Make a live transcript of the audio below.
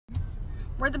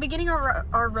We're at the beginning of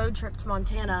our road trip to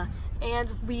Montana,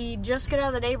 and we just got out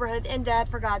of the neighborhood, and Dad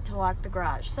forgot to lock the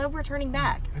garage, so we're turning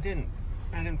back. I didn't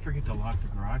forget to lock the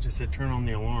garage. I said turn on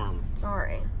the alarm.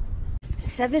 Sorry.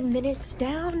 7 minutes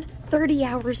down, 30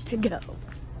 hours to go.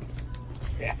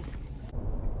 Yeah.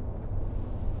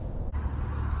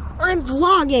 I'm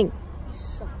vlogging. You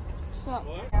suck. Suck.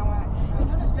 What? I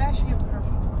know this bag should get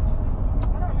perfect.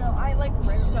 I don't know. I like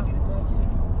we suck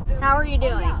at this. How are you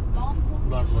doing?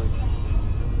 Lovely.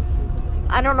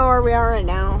 I don't know where we are right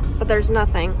now, but there's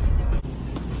nothing.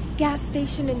 Gas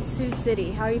station in Sioux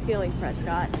City. How are you feeling,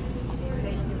 Prescott?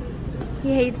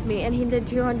 He hates me, and he did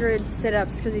 200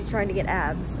 sit-ups because he's trying to get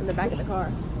abs in the back of the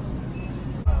car.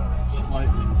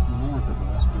 Slightly north of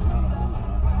us, but not a whole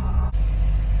lot.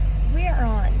 We are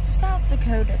on South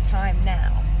Dakota time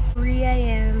now. 3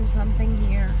 a.m. something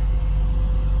here.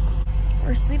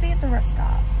 We're sleeping at the rest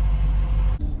stop.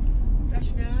 That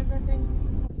should have that thing.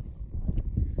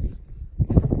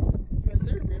 Is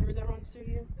there a river that runs through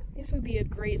here? This would be a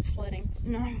great sledding.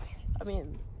 No. I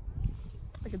mean,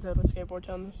 I could totally skateboard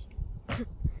down this.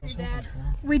 Hey, Dad.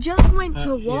 We just went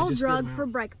to yeah, Wall just Drug get 'em for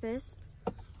out. breakfast.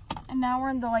 And now we're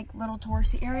in the little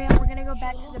touristy area. We're gonna go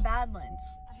back to the Badlands.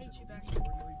 I hate you, Baxter.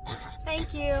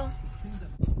 Thank you.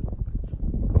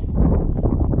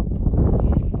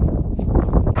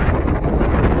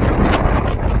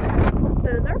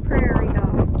 Those are prairie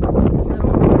dogs.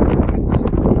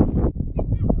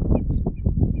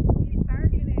 He's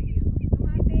barking at you. Come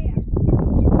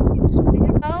on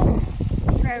back. Oh,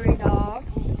 prairie dog.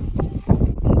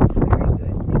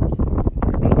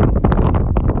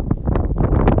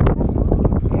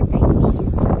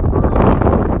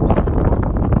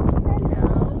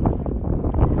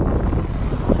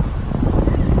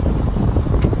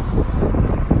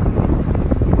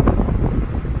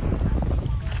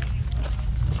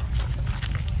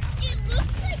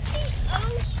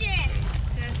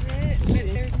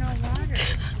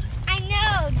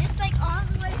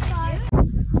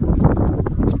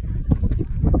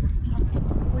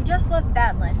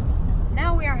 Badlands.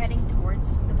 Now we are heading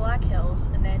towards the Black Hills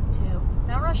and then to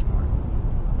Mount Rushmore.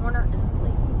 Warner is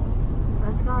asleep.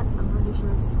 Prescott, I'm pretty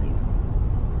sure, is asleep.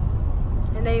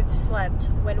 And they've slept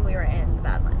when we were in the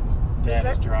Badlands. Dad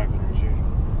is driving as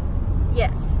usual.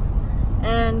 Yes.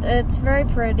 And it's very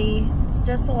pretty. It's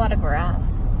just a lot of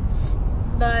grass.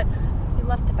 But we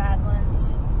left the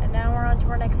Badlands and now we're on to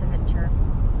our next adventure.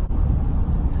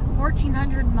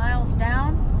 1,400 miles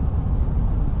down.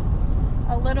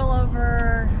 A little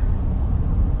over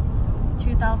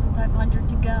 2,500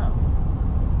 to go.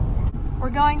 We're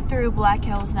going through Black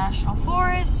Hills National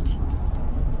Forest,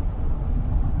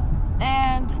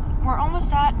 and we're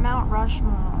almost at Mount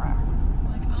Rushmore.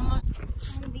 Like, almost.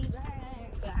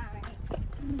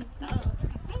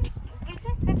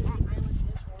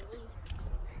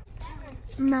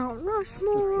 Mount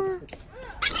Rushmore.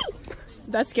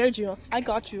 That scared you. I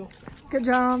got you. Good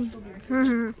job.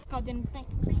 God didn't think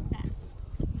that.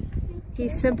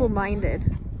 He's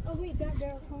simple-minded. Oh wait, that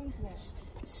barrel comes there.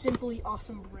 Simply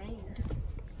awesome brain.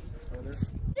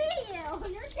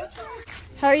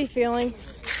 How are you feeling?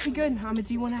 Pretty good. I'm a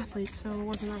D1 athlete, so it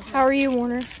wasn't that hard. How are you,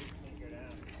 Warner?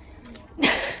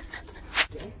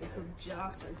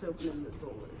 Just opening the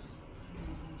doors.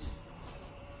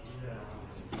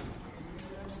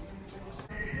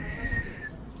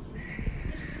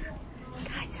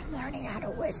 Guys, I'm learning how to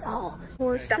whistle.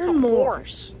 That's a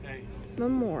horse.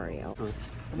 Memorial.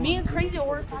 Me and Crazy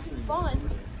Horse having fun.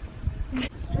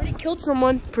 Already killed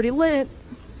someone. Pretty lit.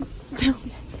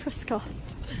 Prescott.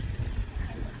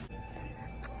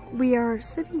 We are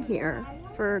sitting here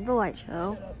for the light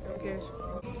show. Who cares?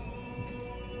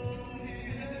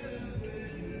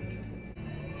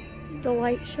 The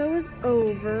light show is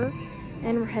over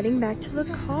and we're heading back to the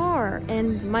car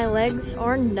and my legs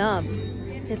are numb.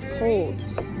 It's cold.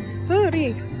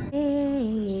 Hurry!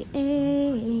 Hey,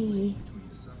 hey.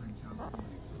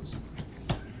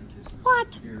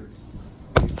 What?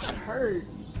 That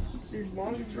hurts. There's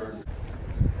long charge.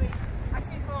 Wait, I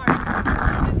see a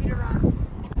car. Easy to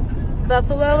run.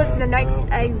 Buffalo is the next I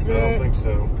don't exit. think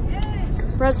so.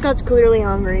 Yes. Prescott's clearly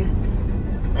hungry.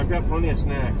 I've got plenty of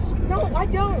snacks. No, I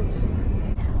don't.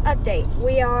 Update.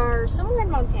 We are somewhere in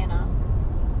Montana.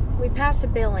 We passed a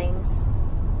Billings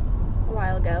a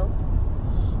while ago.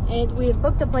 And we have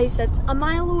booked a place that's a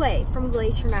mile away from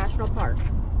Glacier National Park.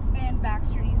 And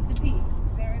Baxter needs to pee.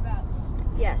 Very bad.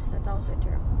 Yes, that's also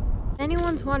true. If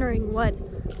anyone's wondering what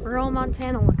rural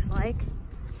Montana looks like,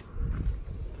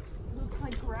 Looks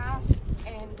like grass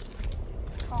and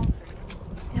concrete.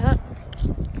 yep,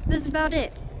 this is about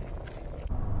it.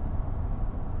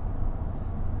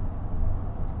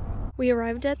 We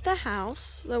arrived at the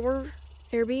house that we're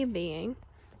Airbnb-ing.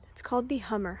 It's called the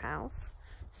Hummer House.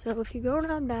 So if you go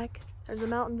around back, there's the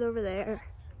mountains over there.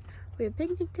 We have a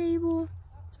picnic table.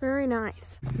 It's very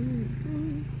nice.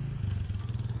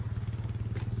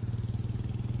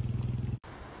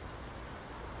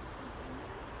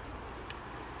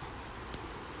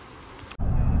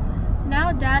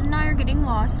 Now Dad and I are getting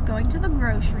lost going to the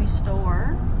grocery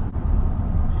store.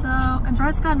 So, and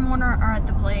Prescott and Warner are at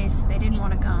the place. They didn't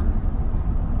want to come.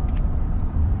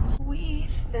 We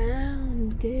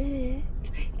found it.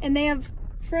 And they have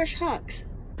fresh hucks,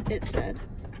 it said.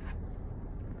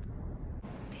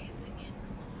 Dancing in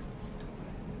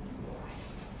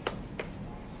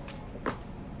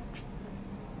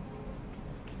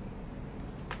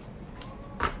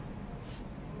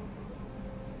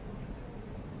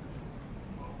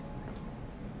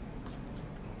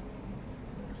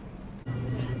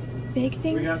the big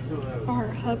things are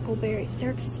huckleberries.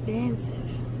 They're expensive.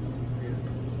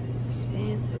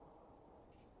 Expensive.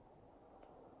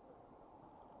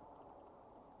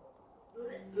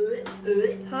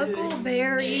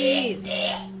 Huckleberries.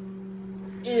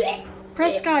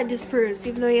 Prescott disapproves,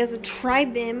 even though he hasn't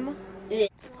tried them.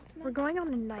 We're going on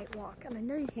a night walk, and I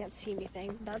know you can't see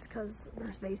anything. That's because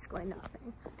there's basically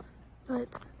nothing.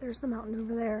 But there's the mountain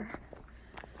over there.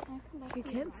 You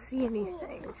can't see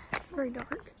anything. It's very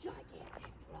dark.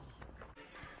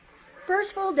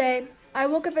 First full day. I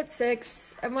woke up at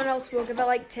 6. Everyone else woke up at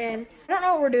like 10. I don't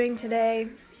know what we're doing today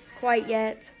quite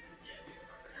yet.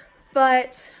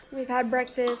 But we've had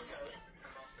breakfast.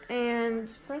 And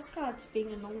Prescott's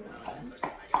being annoying.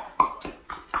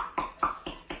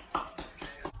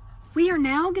 We are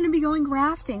now going to be going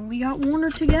rafting. We got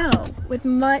Warner to go with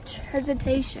much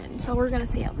hesitation. So we're going to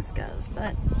see how this goes.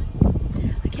 But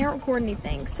I can't record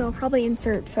anything, so I'll probably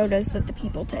insert photos that the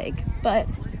people take. But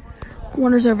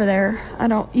Warner's over there.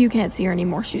 You can't see her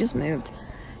anymore. She just moved.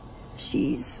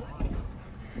 She's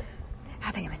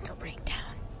having a mental breakdown.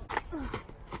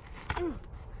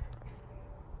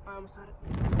 I almost had it.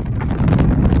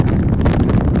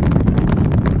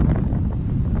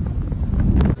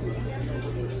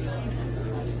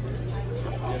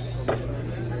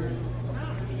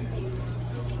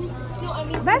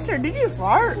 Lester, did you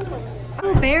fart?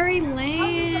 Berry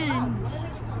Land.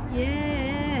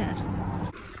 Yeah.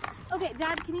 Okay,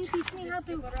 Dad, can you teach me how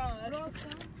to? I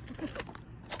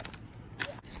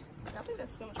think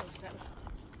that's so much more savage.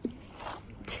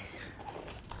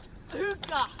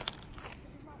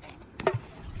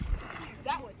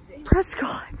 That was sick.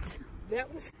 Prescott.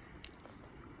 That was.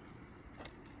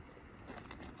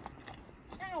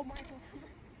 Ow, Michael.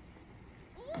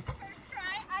 First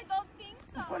try? I don't think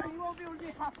so. But you won't be able to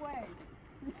get halfway.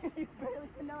 You barely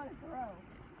can know how to throw.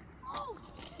 Oh.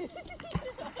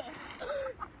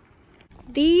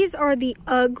 These are the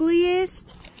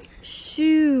ugliest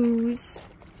shoes.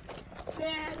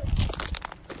 Dad.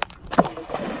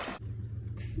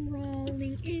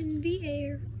 Crawling in the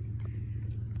air.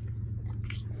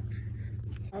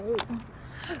 Oh.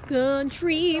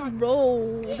 Country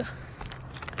road.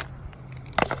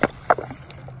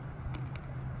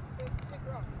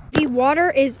 The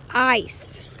water is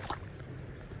ice.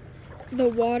 The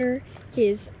water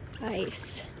is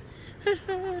ice.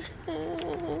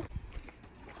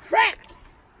 Crack!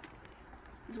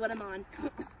 Is what I'm on.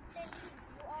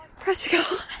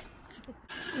 Prescott.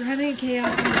 We're having a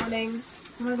chaotic morning.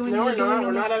 No, we're not.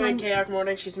 We're not having a chaotic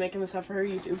morning. She's making this up for her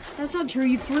YouTube. That's not true.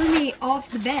 You threw me off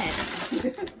the bed.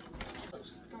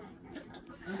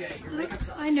 Okay, your makeup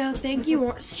sucks. I know. Thank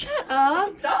you. Shut up.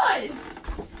 It does!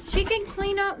 She can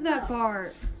clean up that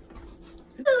part.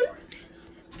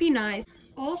 Be nice.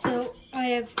 Also, I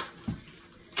have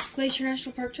Glacier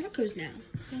National Park chocos now.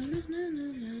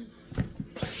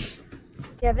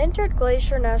 We have entered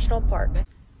Glacier National Park.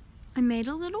 I made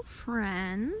a little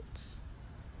friend. It's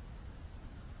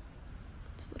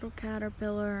a little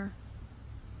caterpillar.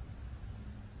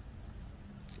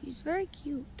 He's very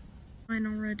cute. Mine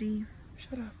already.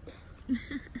 Shut up.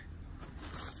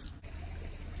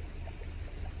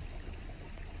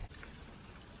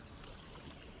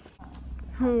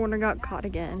 Warner got caught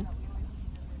again.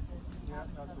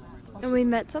 And we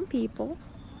met some people.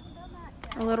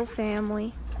 A little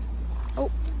family.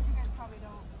 Oh.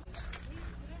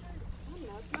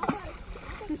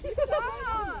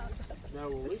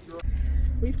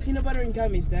 We have peanut butter and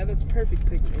gummies, Dad. That's perfect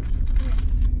picnic.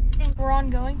 We're on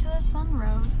going to the Sun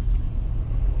Road.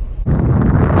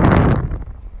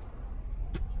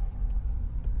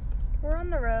 We're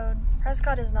on the road.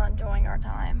 Prescott is not enjoying our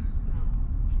time.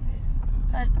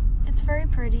 But it's very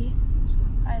pretty.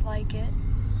 I like it.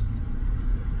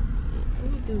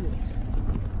 Let me do this.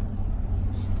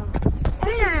 Stop.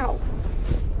 Ow!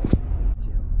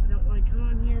 I don't like, come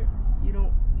on here. You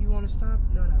want to stop?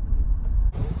 Not happening.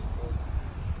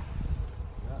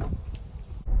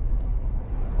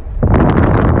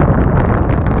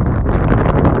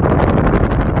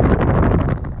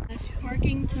 This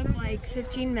parking took like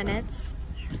 15 minutes,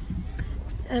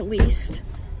 at least.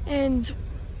 And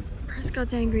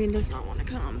Prescott's angry and does not want to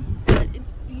come. But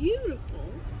it's beautiful.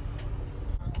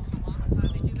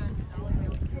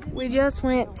 We just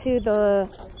went to the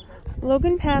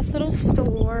Logan Pass little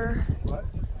store.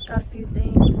 Got a few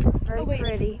things. It's very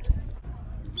pretty.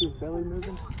 Is his belly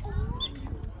moving?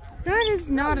 That is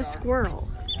not a squirrel.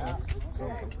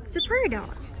 It's a prairie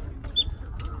dog.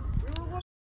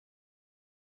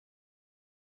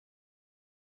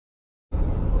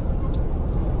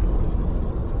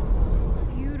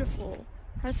 Beautiful.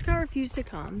 Prescott refused to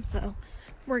come, so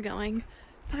we're going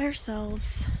by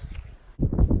ourselves.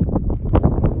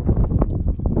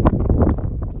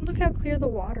 Look how clear the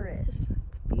water is.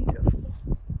 It's beautiful.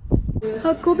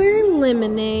 Huckleberry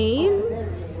lemonade.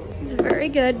 It's very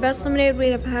good. Best lemonade we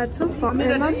have had so far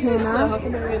in Montana.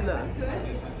 Huckleberry and the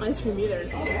ice cream either.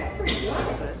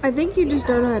 I think you just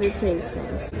don't know how to taste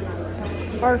things.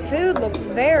 Our food looks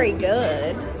very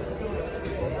good.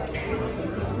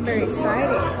 Very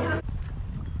exciting.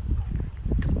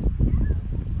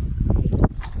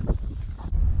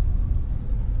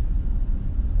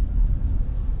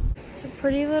 It's a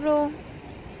pretty little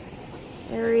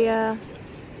area.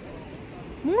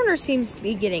 Warner seems to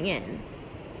be getting in,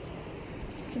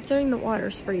 considering the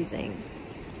water's freezing.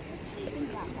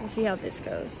 We'll see how this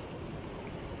goes.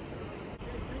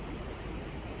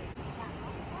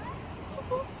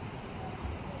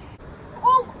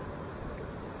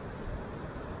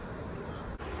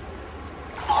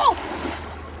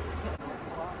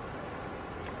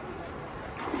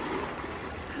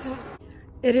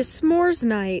 It is s'mores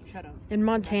night in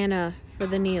Montana for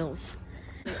the Neils.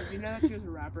 Did you know that she was a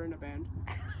rapper in a band?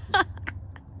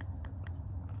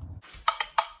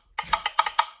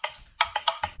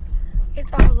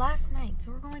 It's our last night, so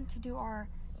we're going to do our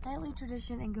nightly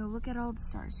tradition and go look at all the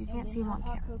stars. You can't see them on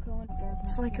camera.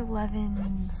 It's like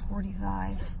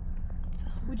 11:45.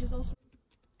 Which is also...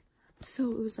 So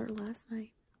it was our last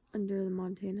night under the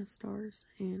Montana stars,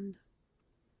 and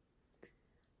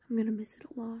I'm gonna miss it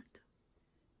a lot.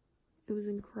 It was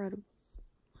incredible.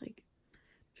 Like,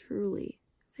 truly.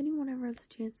 If anyone ever has a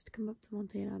chance to come up to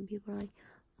Montana and people are like,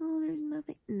 oh, there's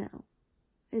nothing. No.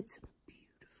 It's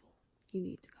beautiful. You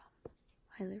need to come.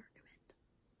 Highly recommend.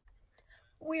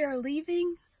 We are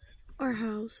leaving our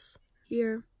house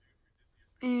here,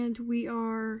 and we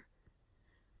are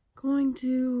going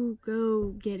to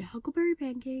go get huckleberry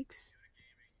pancakes,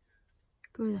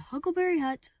 go to the Huckleberry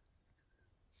Hut,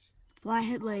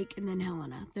 Flathead Lake, and then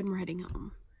Helena. Then we're heading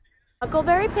home.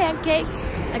 Huckleberry pancakes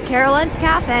at Carolyn's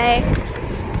Cafe,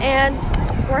 and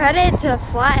we're headed to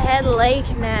Flathead Lake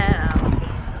now.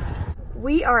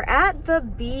 We are at the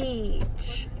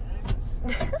beach.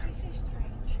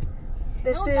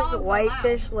 This is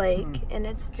Whitefish Lake, and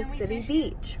it's the city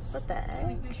beach. What the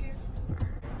heck?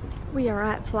 We are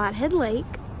at Flathead Lake.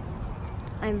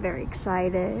 I'm very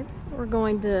excited. We're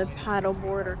going to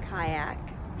paddleboard or kayak.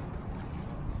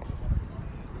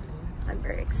 I'm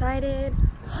very excited.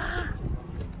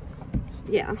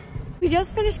 Yeah. We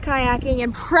just finished kayaking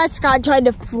and Prescott tried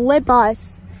to flip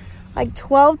us like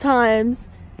 12 times.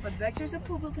 But Vexer's a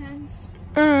poo-poo pants.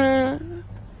 And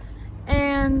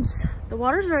the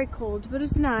water's very cold, but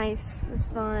it's nice. It's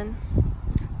fun.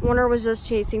 Warner was just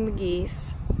chasing the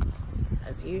geese,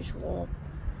 as usual.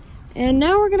 And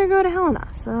now we're gonna go to Helena,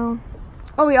 so.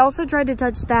 Oh, we also tried to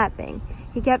touch that thing.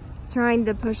 He kept trying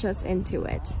to push us into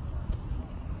it.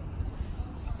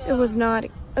 It was not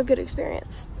a good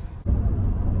experience.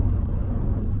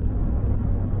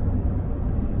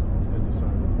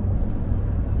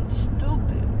 It's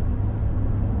stupid.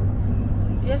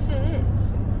 Yes, it is.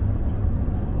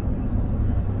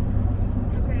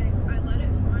 Okay, I let it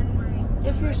find my...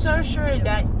 If you're so sure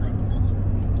that...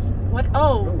 What?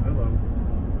 Oh. Hello.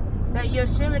 That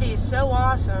Yosemite is so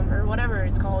awesome, or whatever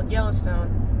it's called,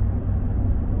 Yellowstone.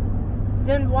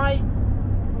 Then why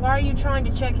are you trying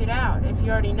to check it out if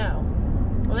you already know?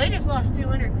 Well, they just lost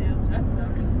 2 inner tubes. That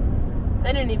sucks.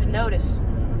 They didn't even notice. I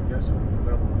guess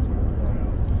another one's gonna fly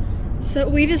out. So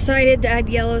we decided to add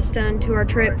Yellowstone to our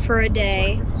trip for a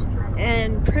day,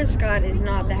 and Prescott is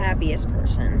not the happiest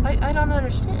person. I don't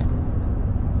understand.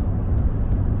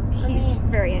 He's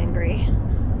very angry.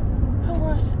 I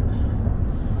want to...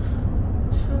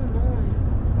 So annoying.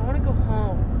 I want to go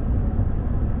home.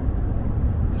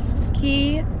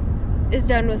 He is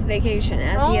done with vacation,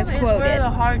 as he has Home is where the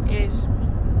quoted. heart is.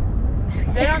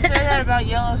 They don't say that about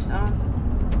Yellowstone.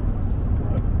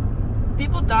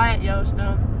 People die at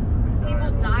Yellowstone.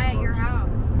 People die at your house.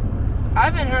 I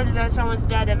haven't heard that someone's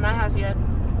dead at my house yet.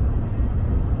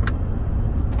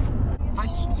 I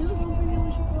still don't think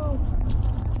we should go.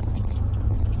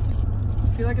 I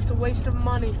feel like it's a waste of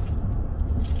money.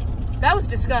 That was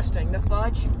disgusting, the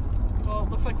fudge. Well, it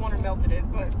looks like Wonder melted it,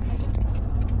 but...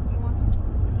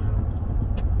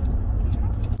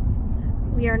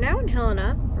 We are now in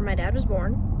Helena, where my dad was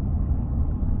born.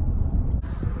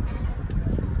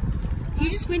 He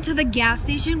just went to the gas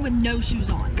station with no shoes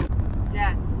on.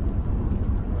 Dad,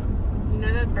 you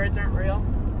know that birds aren't real?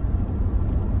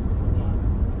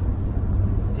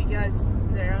 Because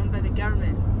they're owned by the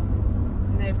government.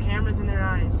 And they have cameras in their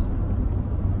eyes.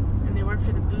 And they work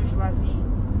for the bourgeoisie.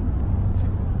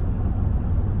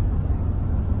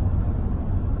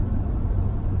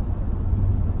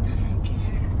 Doesn't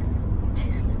care.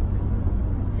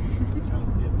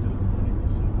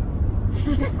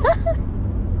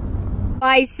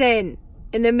 Bison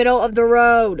in the middle of the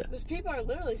road. Those people are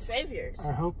literally saviors.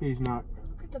 I hope he's not.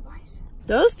 Look at the bison.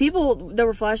 Those people that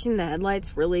were flashing the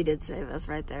headlights really did save us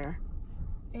right there.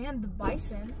 And the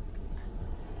bison.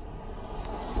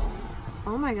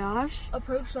 Oh my gosh.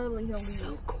 Approach slowly, he'll leave.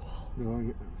 So cool.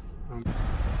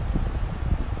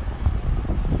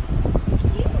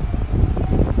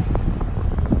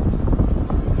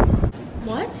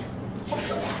 What?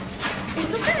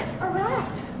 It's okay. A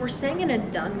rat. We're staying in a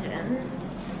dungeon.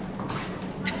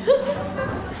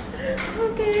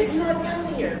 Okay. It's not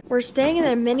down here. We're staying in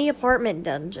a mini apartment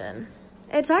dungeon.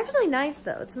 It's actually nice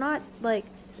though. It's not like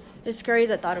as scary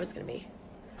as I thought it was gonna be.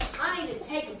 I need to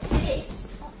take a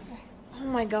piss. Oh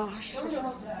my gosh.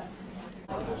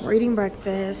 We're eating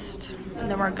breakfast and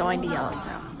then we're going to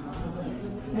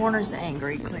Yellowstone. Warner's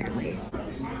angry, clearly.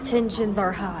 Tensions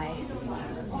are high.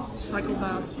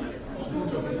 Psychopath.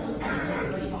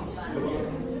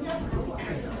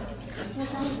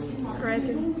 Right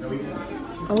there.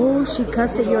 Oh, she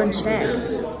cussed at you in check.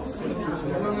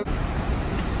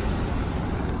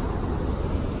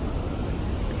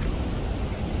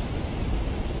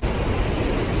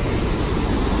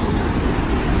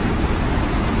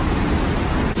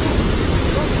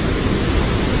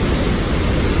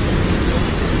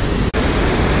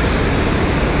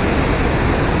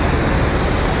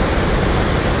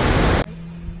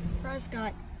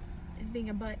 Prescott is being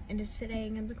a butt and is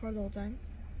sitting in the car the whole time.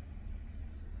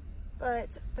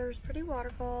 But there's pretty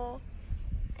waterfall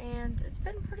and it's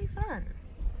been pretty fun.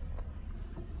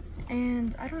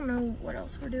 And I don't know what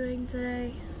else we're doing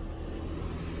today.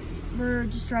 We're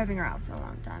just driving around for a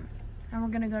long time. And we're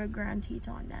gonna go to Grand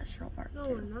Teton National Park No,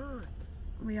 too. we're not.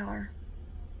 We are.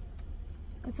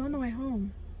 It's on the way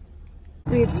home.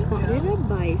 We have spotted a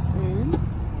bison.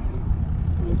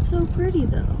 It's so pretty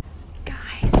though.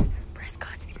 Guys,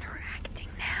 Prescott's interacting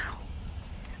now.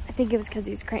 I think it was because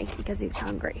he was cranky, because he was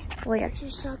hungry. Well, he actually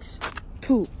sucks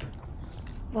poop.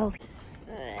 Well,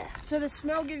 So the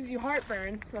smell gives you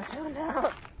heartburn. I found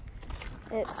out.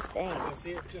 it stinks.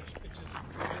 See, it just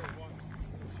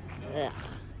Ugh.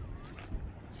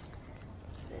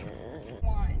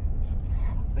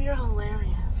 But you're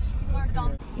hilarious.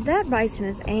 That bison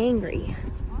is angry.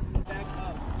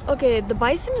 Okay, the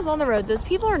bison is on the road. Those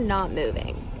people are not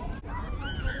moving.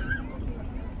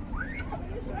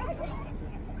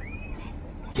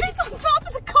 It's on top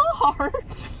of the car!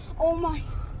 Oh my.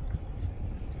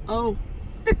 Oh.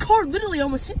 The car literally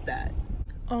almost hit that.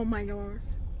 Oh my gosh.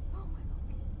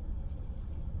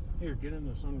 Here, get in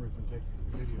the sunroof and take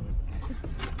a video.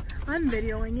 I'm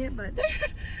videoing it, but...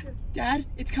 Dad,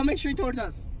 it's coming straight towards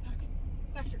us.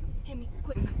 Faster. Hit me.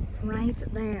 Quick. Right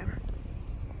there.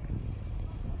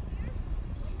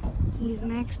 He's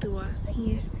next to us.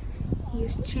 He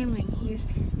is chilling. He is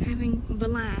having a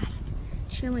blast.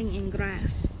 Chilling in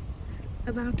grass.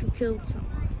 About to kill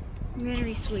someone.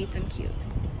 Very sweet and cute.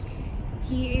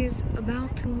 He is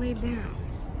about to lay down.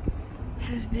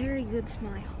 Has very good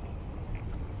smile.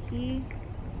 He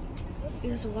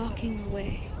is walking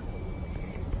away.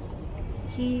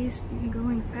 He's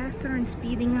going faster and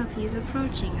speeding up. He's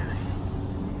approaching us.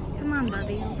 Come on,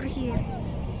 buddy, over here.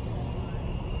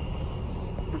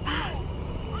 Papa!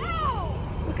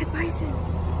 Look at Bison.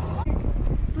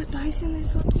 But Bison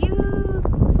is so cute.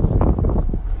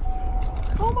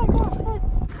 Oh my gosh, that...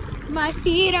 My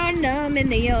feet are numb in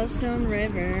the Yellowstone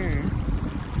River.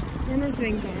 And this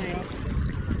thing fine.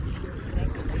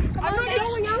 I'm not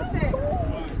going out there.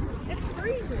 It's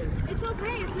freezing. It's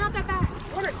okay. It's not that bad.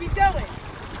 Warner, keep going.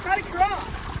 Try to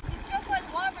cross. It's just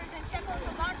like Walker's in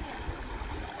Czechoslovakia.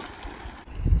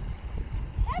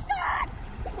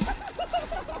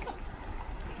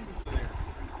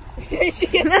 she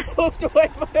gets swept away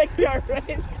by a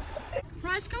current.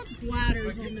 Prescott's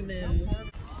bladder's on the move.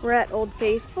 We're at Old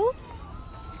Faithful.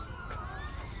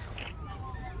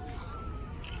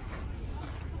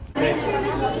 It's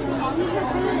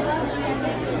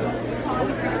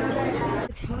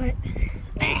hot.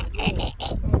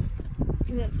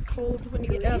 And it's cold when you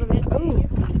get out of it. Oh.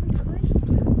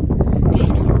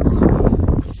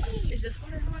 Is this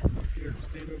water hot?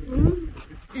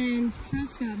 And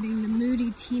Prescott, being the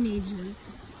moody teenager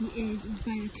he is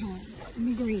by the car in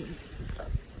the green.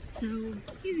 So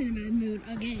he's in a bad mood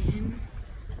again.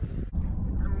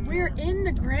 We're in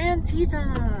the Grand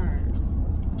Tetons.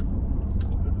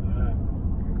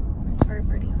 Very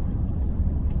pretty.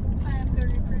 I am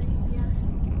very pretty, yes.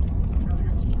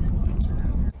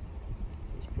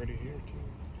 It's pretty here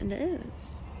too. It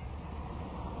is.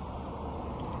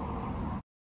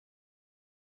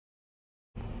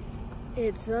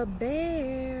 It's a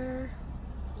bear.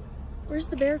 Where's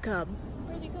the bear cub?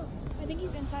 Where'd he go? I think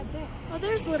he's inside there. Oh,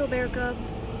 there's little bear cub.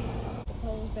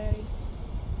 Oh, Betty.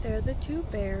 They're the two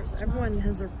bears. Everyone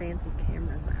has their fancy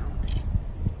cameras out.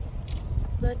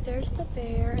 But there's the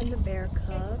bear and the bear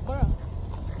cub.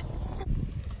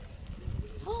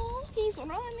 Oh, he's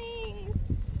running.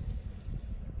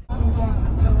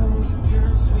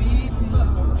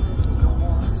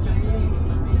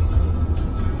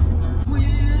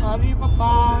 Love you,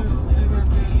 Papa.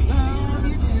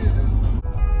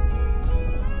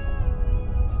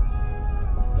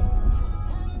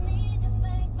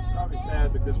 Probably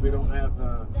sad because we don't have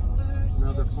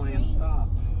another planned stop.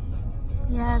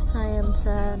 Yes, I am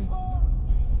sad.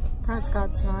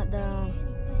 Prescott's not though.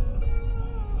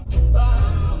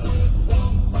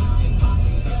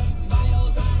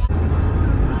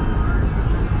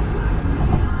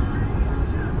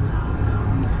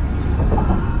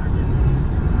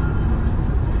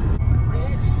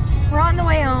 We're on the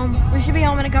way home. We should be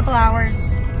home in a couple hours.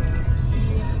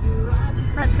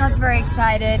 Prescott's very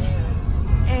excited.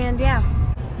 And yeah.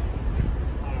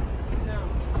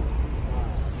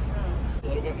 A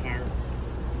little bit higher.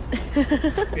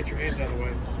 Get your hands out of the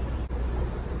way.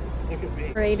 Look at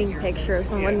me. We're eating pictures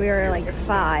from when we were like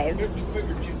 5. Put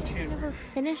your chin. Never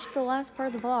finished the last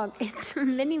part of the vlog. It's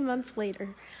many months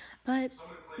later. But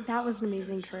that was an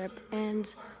amazing trip.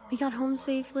 And we got home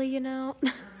safely, you know.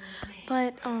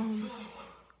 But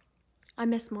I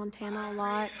miss Montana a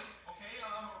lot.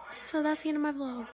 So that's the end of my vlog.